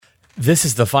This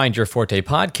is the Find Your Forte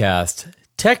podcast,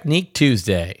 Technique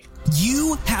Tuesday.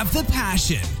 You have the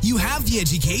passion. You have the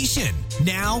education.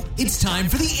 Now it's time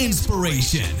for the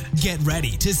inspiration. Get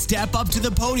ready to step up to the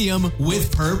podium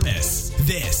with purpose.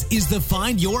 This is the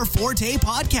Find Your Forte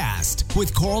podcast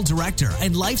with choral director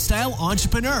and lifestyle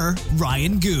entrepreneur,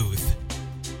 Ryan Guth.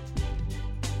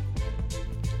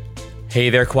 Hey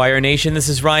there, Choir Nation. This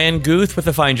is Ryan Guth with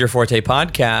the Find Your Forte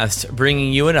podcast,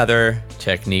 bringing you another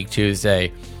Technique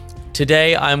Tuesday.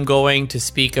 Today, I'm going to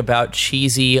speak about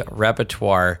cheesy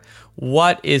repertoire.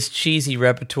 What is cheesy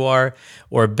repertoire?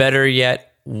 Or better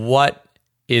yet, what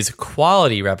is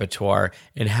quality repertoire?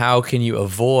 And how can you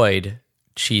avoid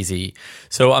cheesy?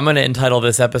 So I'm going to entitle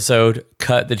this episode,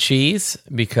 Cut the Cheese,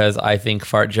 because I think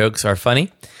fart jokes are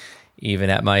funny, even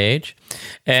at my age.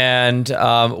 And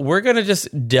we're going to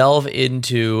just delve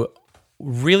into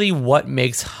really what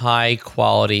makes high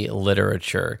quality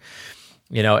literature.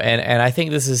 You know, and I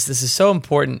think this is so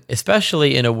important,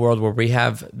 especially in a world where we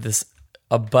have this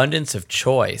abundance of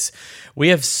choice. We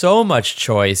have so much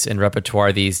choice in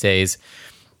repertoire these days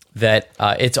that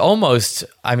it's almost,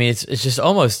 it's just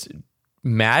almost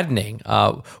maddening.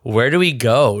 Where do we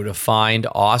go to find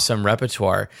awesome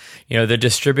repertoire? You know, the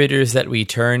distributors that we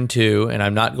turn to, and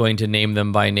I'm not going to name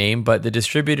them by name, but the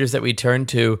distributors that we turned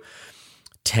to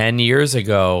 10 years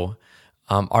ago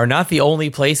are not the only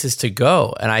places to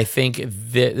go. And I think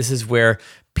this is where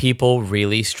people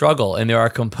really struggle. And there are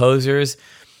composers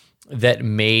that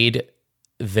made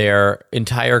their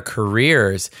entire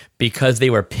careers because they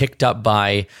were picked up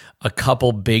by a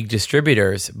couple big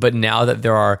distributors. But now that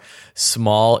there are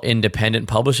small independent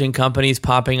publishing companies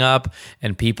popping up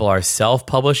and people are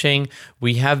self-publishing,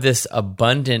 we have this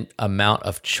abundant amount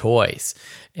of choice.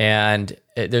 And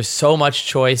there's so much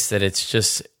choice that it's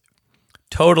just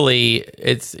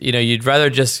you'd rather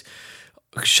just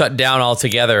shut down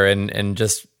altogether and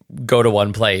just go to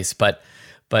one place. But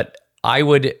I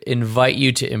would invite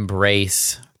you to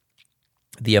embrace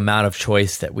the amount of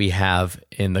choice that we have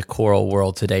in the choral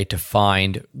world today to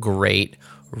find great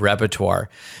repertoire.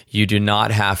 You do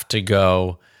not have to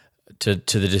go to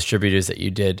the distributors that you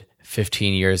did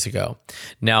 15 years ago.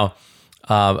 Now,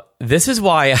 this is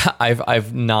why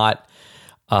I've not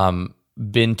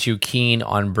been too keen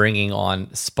on bringing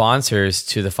on sponsors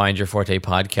to the Find Your Forte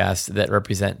podcast that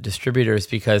represent distributors,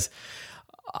 because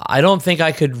I don't think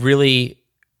I could really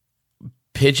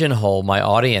pigeonhole my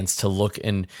audience to look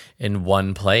in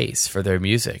one place for their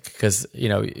music, because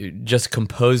just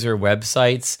composer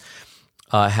websites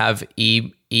have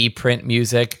e-print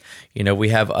music. We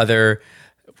have other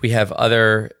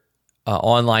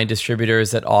online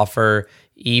distributors that offer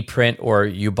e-print, or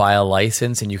you buy a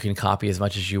license and you can copy as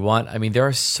much as you want. I mean, there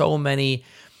are so many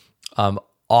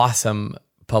awesome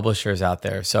publishers out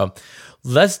there. So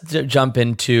let's jump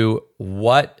into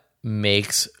what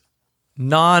makes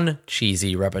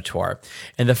non-cheesy repertoire.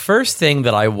 And the first thing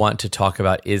that I want to talk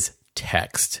about is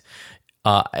text.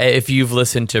 If you've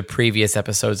listened to previous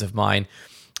episodes of mine,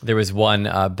 there was one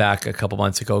back a couple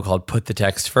months ago called Put the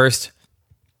Text First,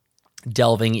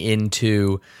 delving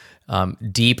into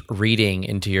deep reading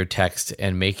into your text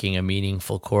and making a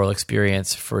meaningful choral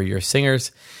experience for your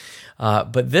singers.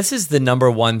 But this is the number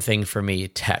one thing for me,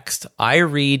 text. I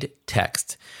read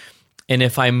text. And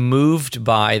if I'm moved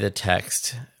by the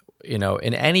text, in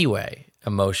any way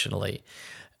emotionally,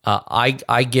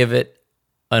 I give it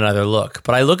another look.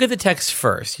 But I look at the text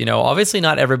first. Obviously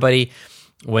not everybody,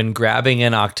 when grabbing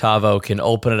an octavo, can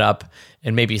open it up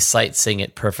and maybe sight sing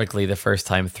it perfectly the first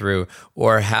time through,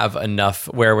 or have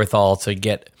enough wherewithal to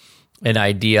get an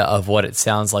idea of what it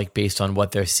sounds like based on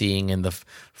what they're seeing in the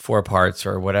four parts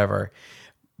or whatever.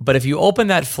 But if you open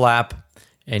that flap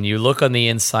and you look on the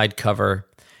inside cover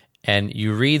and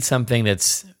you read something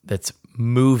that's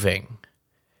moving,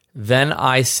 then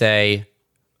I say,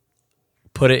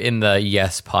 put it in the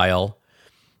yes pile,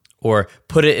 or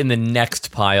put it in the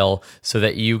next pile so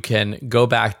that you can go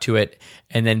back to it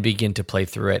and then begin to play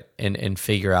through it and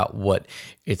figure out what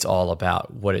it's all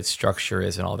about, what its structure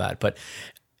is and all that. But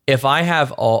if I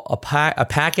have a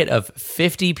packet of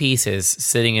 50 pieces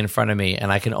sitting in front of me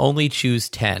and I can only choose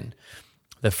 10,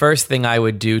 the first thing I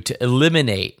would do to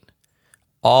eliminate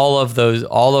all of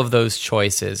those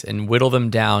choices and whittle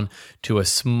them down to a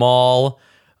small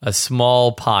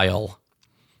pile.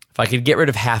 If I could get rid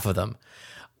of half of them,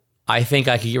 I think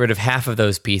I could get rid of half of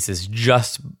those pieces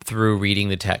just through reading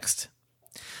the text.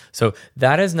 So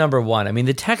that is number one. I mean,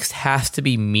 the text has to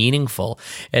be meaningful.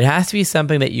 It has to be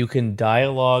something that you can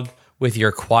dialogue with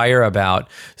your choir about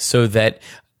so that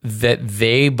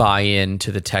they buy into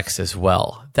the text as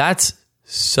well. That's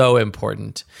so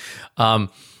important.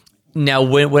 Now,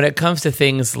 when it comes to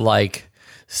things like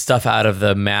stuff out of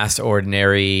the mass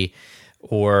ordinary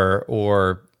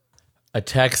or a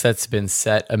text that's been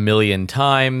set a million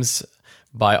times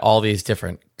by all these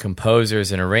different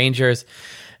composers and arrangers,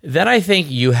 then I think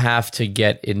you have to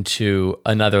get into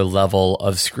another level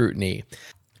of scrutiny.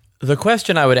 The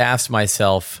question I would ask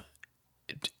myself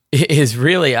is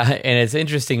really, and it's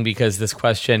interesting because this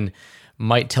question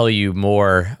might tell you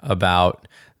more about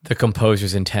the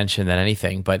composer's intention than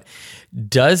anything, but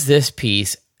does this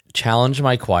piece challenge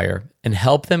my choir and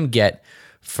help them get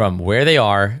from where they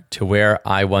are to where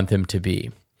I want them to be?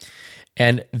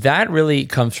 And that really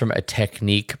comes from a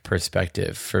technique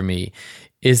perspective for me.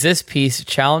 Is this piece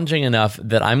challenging enough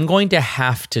that I'm going to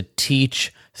have to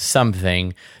teach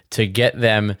something to get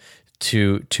them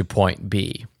to point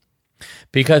B?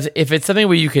 Because if it's something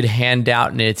where you could hand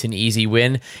out and it's an easy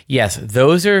win, yes,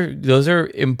 those are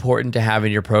important to have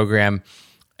in your program.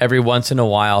 Every once in a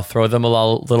while, throw them a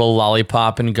little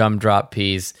lollipop and gumdrop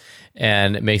piece,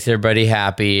 and it makes everybody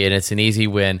happy, and it's an easy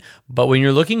win. But when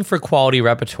you're looking for quality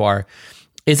repertoire,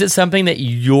 is it something that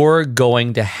you're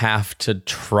going to have to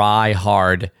try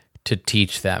hard to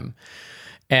teach them?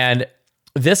 And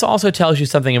this also tells you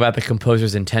something about the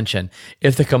composer's intention.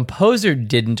 If the composer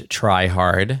didn't try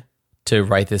hard to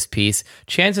write this piece,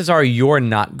 chances are you're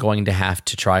not going to have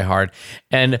to try hard.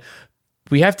 And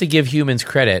we have to give humans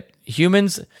credit.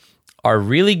 Humans are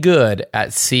really good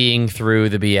at seeing through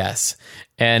the BS.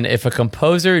 And if a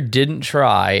composer didn't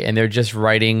try and they're just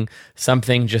writing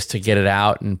something just to get it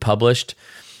out and published,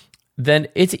 then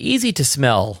it's easy to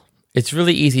smell. It's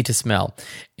really easy to smell.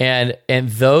 And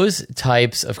those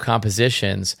types of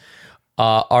compositions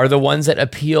are the ones that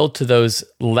appeal to those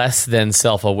less than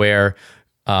self-aware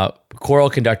choral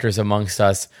conductors amongst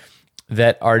us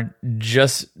that are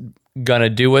just gonna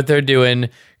do what they're doing,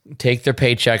 take their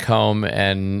paycheck home,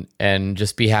 and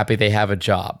just be happy they have a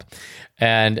job.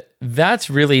 And that's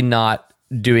really not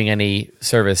doing any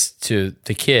service to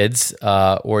the kids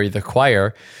or the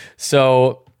choir.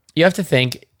 So you have to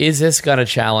think, is this gonna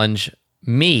challenge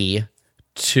me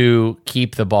to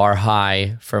keep the bar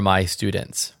high for my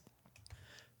students?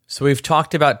 So we've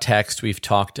talked about text, we've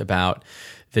talked about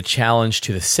the challenge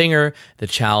to the singer, the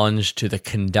challenge to the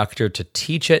conductor to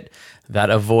teach it. That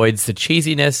avoids the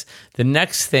cheesiness. The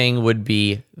next thing would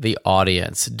be the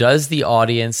audience. Does the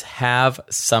audience have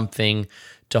something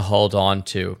to hold on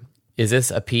to? Is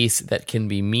this a piece that can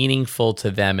be meaningful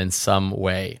to them in some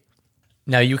way?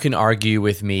 Now, you can argue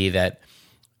with me that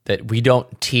we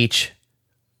don't teach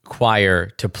choir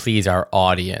to please our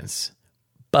audience.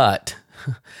 But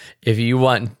if you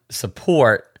want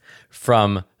support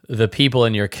from the people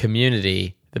in your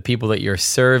community, the people that you're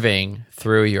serving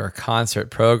through your concert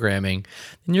programming,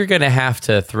 then you're going to have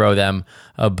to throw them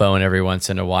a bone every once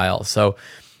in a while. So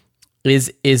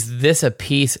is this a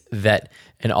piece that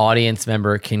an audience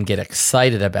member can get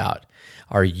excited about?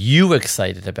 Are you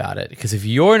excited about it? Because if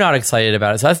you're not excited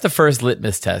about it, so that's the first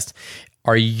litmus test.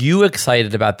 Are you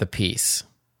excited about the piece?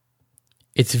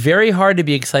 It's very hard to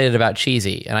be excited about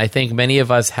cheesy, and I think many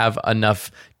of us have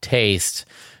enough taste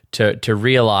to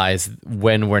realize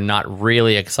when we're not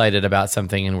really excited about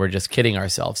something and we're just kidding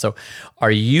ourselves. So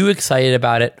are you excited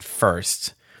about it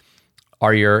first?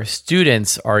 Are your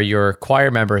students, are your choir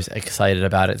members excited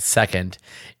about it second?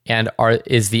 And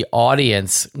is the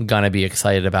audience going to be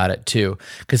excited about it too?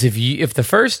 Because if the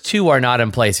first two are not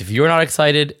in place, if you're not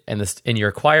excited and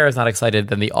your choir is not excited,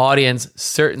 then the audience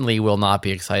certainly will not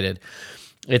be excited.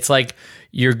 It's like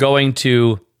you're going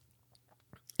to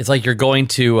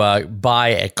buy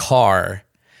a car,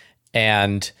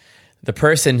 and the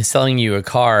person selling you a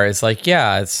car is like,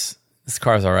 yeah, this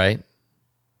car's all right.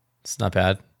 It's not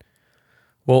bad.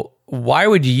 Well, why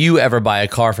would you ever buy a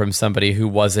car from somebody who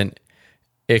wasn't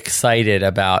excited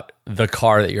about the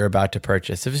car that you're about to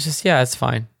purchase? If it's just, yeah, it's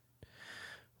fine.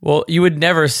 Well, you would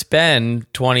never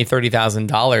spend $20,000,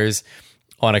 $30,000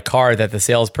 on a car that the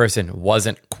salesperson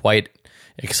wasn't quite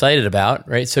excited about,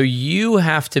 right? So you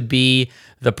have to be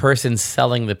the person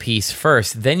selling the piece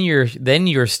first. Then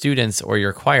your students or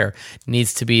your choir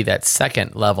needs to be that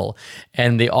second level,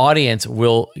 and the audience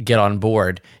will get on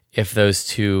board if those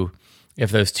two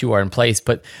are in place.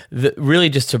 But really,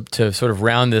 just to sort of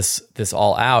round this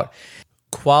all out,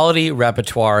 quality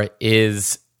repertoire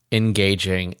is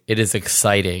engaging, it is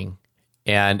exciting,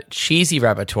 and cheesy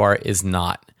repertoire is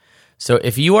not. So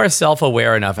if you are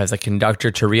self-aware enough as a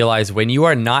conductor to realize when you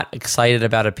are not excited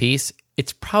about a piece,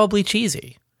 it's probably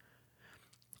cheesy.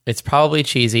 It's probably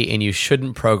cheesy, and you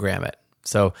shouldn't program it.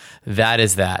 So that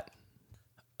is that.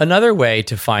 Another way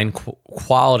to find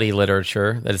quality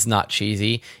literature that is not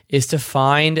cheesy is to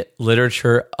find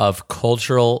literature of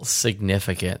cultural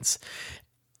significance.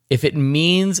 if it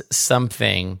means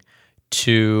something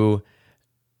to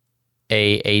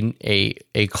a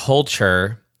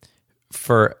culture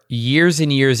for years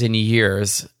and years and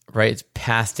years, right? It's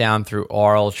passed down through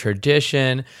oral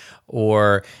tradition,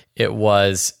 or it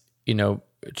was,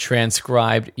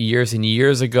 transcribed years and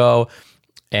years ago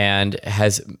and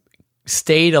has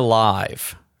stayed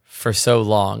alive for so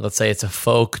long. Let's say it's a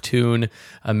folk tune,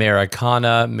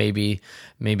 Americana, maybe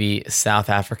South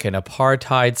African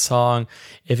apartheid song.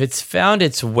 If it's found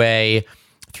its way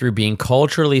through being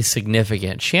culturally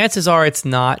significant, chances are it's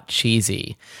not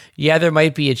cheesy. Yeah, there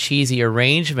might be a cheesy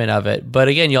arrangement of it, but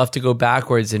again, you'll have to go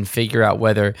backwards and figure out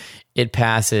whether it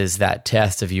passes that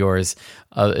test of yours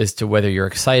as to whether you're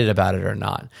excited about it or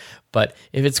not. But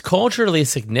if it's culturally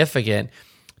significant,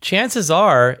 chances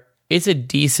are it's a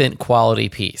decent quality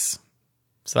piece.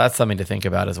 So that's something to think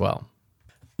about as well.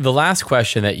 The last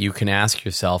question that you can ask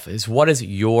yourself is, what is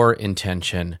your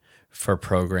intention for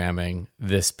programming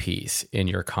this piece in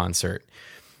your concert?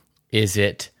 Is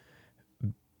it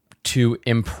to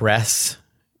impress?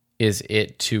 Is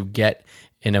it to get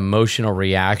an emotional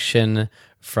reaction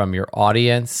from your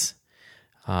audience?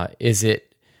 Is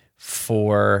it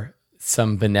for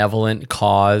some benevolent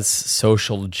cause,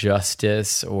 social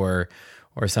justice, or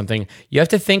something? You have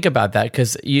to think about that,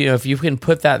 because if you can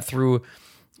put that through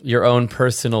your own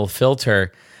personal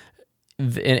filter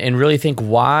and really think,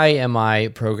 why am I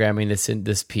programming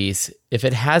this piece? If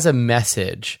it has a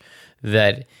message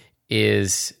that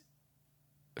is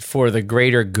for the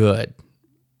greater good,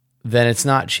 then it's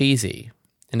not cheesy.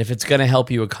 And if it's going to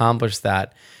help you accomplish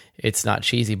that, it's not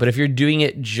cheesy. But if you're doing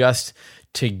it just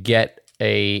to get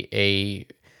a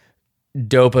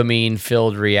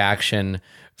dopamine-filled reaction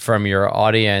from your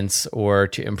audience or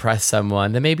to impress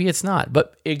someone, then maybe it's not.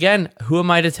 But again, who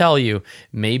am I to tell you?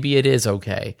 Maybe it is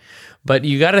okay. But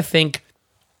you got to think,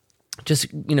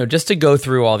 just to go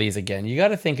through all these again, you got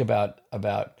to think about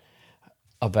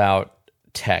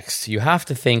text. You have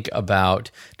to think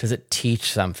about, does it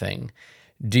teach something?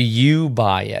 Do you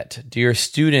buy it? Do your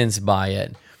students buy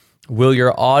it? Will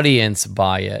your audience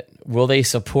buy it? Will they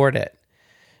support it?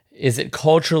 Is it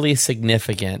culturally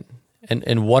significant?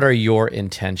 And what are your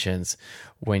intentions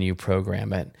when you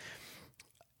program it?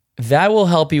 That will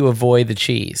help you avoid the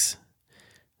cheese.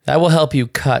 That will help you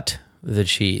cut the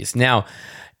cheese. Now,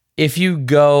 if you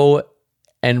go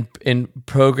and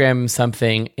program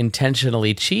something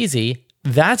intentionally cheesy,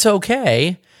 that's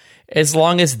okay, as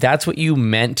long as that's what you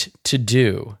meant to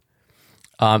do.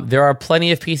 There are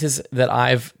plenty of pieces that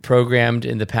I've programmed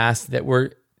in the past that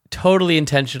were totally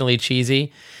intentionally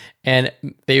cheesy, and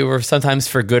they were sometimes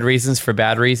for good reasons, for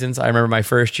bad reasons. I remember my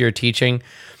first year teaching,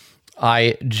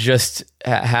 I just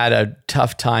had a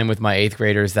tough time with my 8th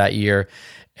graders that year,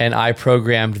 and I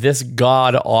programmed this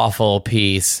god-awful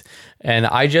piece, and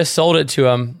I just sold it to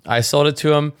them.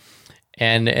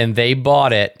 And they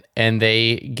bought it, and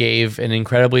they gave an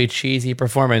incredibly cheesy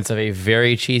performance of a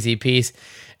very cheesy piece,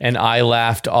 and I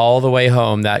laughed all the way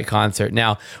home that concert.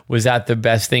 Now, was that the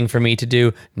best thing for me to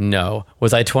do? No.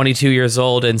 Was I 22 years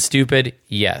old and stupid?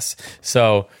 Yes.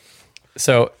 So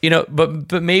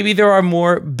but maybe there are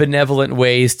more benevolent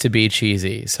ways to be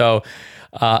cheesy. So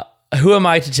who am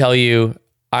I to tell you?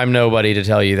 I'm nobody to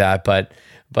tell you that, but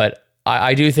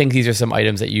I do think these are some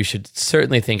items that you should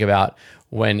certainly think about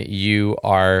when you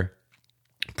are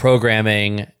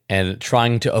programming and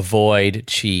trying to avoid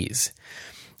cheese.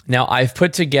 Now, I've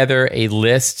put together a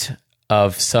list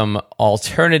of some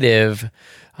alternative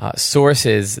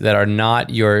sources that are not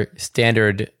your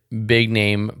standard big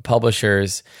name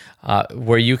publishers,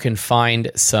 where you can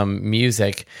find some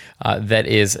music that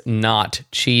is not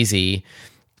cheesy.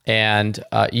 And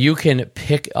you can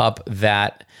pick up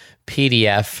that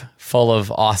PDF full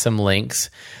of awesome links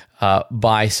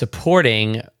by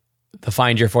supporting the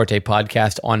Find Your Forte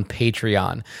podcast on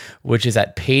Patreon, which is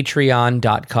at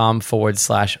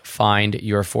patreon.com/Find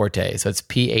Your Forte. So it's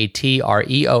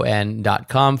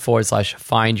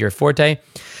patreon.com/Find Your Forte.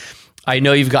 I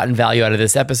know you've gotten value out of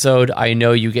this episode. I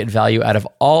know you get value out of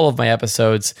all of my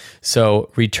episodes. So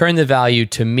return the value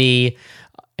to me,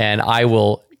 and I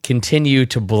will continue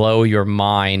to blow your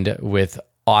mind with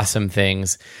awesome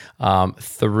things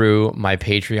through my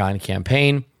Patreon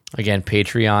campaign. Again,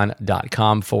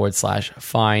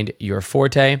 patreon.com/Find Your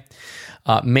Forte.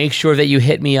 Make sure that you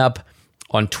hit me up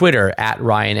on Twitter at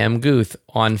Ryan M. Guth.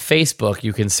 On Facebook,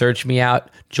 you can search me out.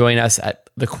 Join us at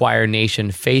the Choir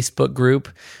Nation Facebook group,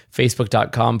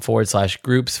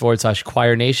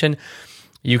 facebook.com/groups/Choir Nation.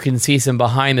 You can see some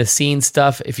behind the scenes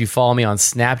stuff if you follow me on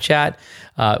Snapchat,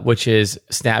 which is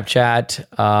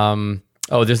Snapchat.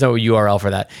 there's no URL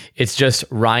for that. It's just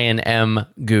Ryan M.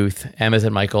 Guth, M as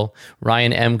in Michael,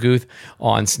 Ryan M. Guth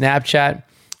on Snapchat.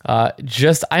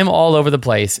 I'm all over the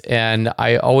place, and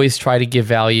I always try to give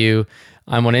value.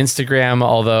 I'm on Instagram,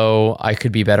 although I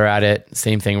could be better at it.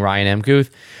 Same thing, Ryan M.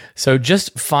 Guth. So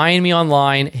just find me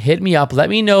online, hit me up, let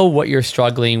me know what you're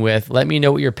struggling with, let me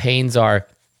know what your pains are,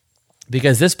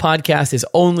 because this podcast is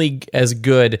only as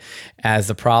good as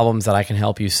the problems that I can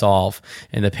help you solve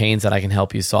and the pains that I can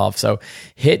help you solve. So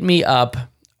hit me up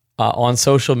on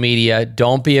social media.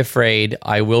 Don't be afraid.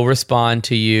 I will respond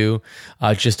to you.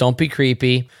 Just don't be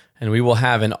creepy, and we will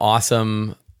have an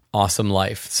awesome, awesome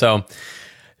life. So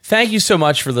thank you so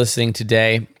much for listening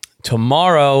today.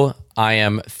 Tomorrow, I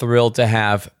am thrilled to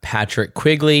have Patrick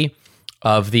Quigley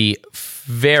of the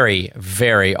very,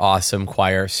 very awesome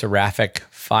choir Seraphic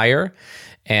Fire.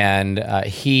 And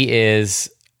he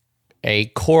is a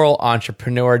choral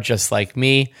entrepreneur just like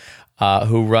me,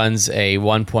 who runs a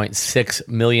 $1.6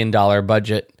 million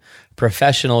budget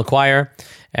professional choir.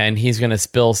 And he's going to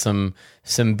spill some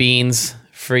beans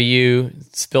for you,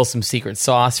 spill some secret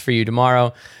sauce for you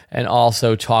tomorrow, and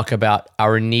also talk about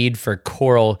our need for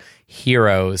choral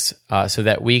heroes so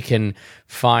that we can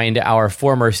find our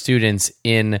former students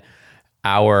in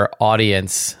our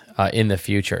audience in the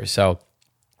future. So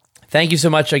thank you so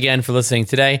much again for listening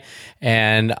today,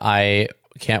 and I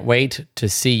can't wait to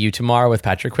see you tomorrow with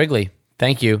Patrick Quigley.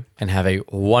 Thank you, and have a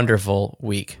wonderful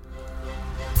week.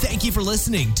 Thank you for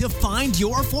listening to Find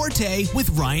Your Forte with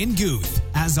Ryan Guth.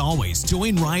 As always,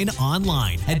 join Ryan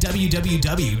online at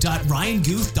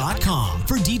www.ryanguth.com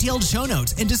for detailed show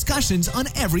notes and discussions on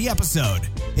every episode.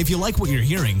 If you like what you're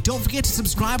hearing, don't forget to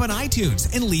subscribe on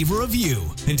iTunes and leave a review.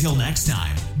 Until next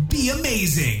time, be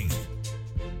amazing.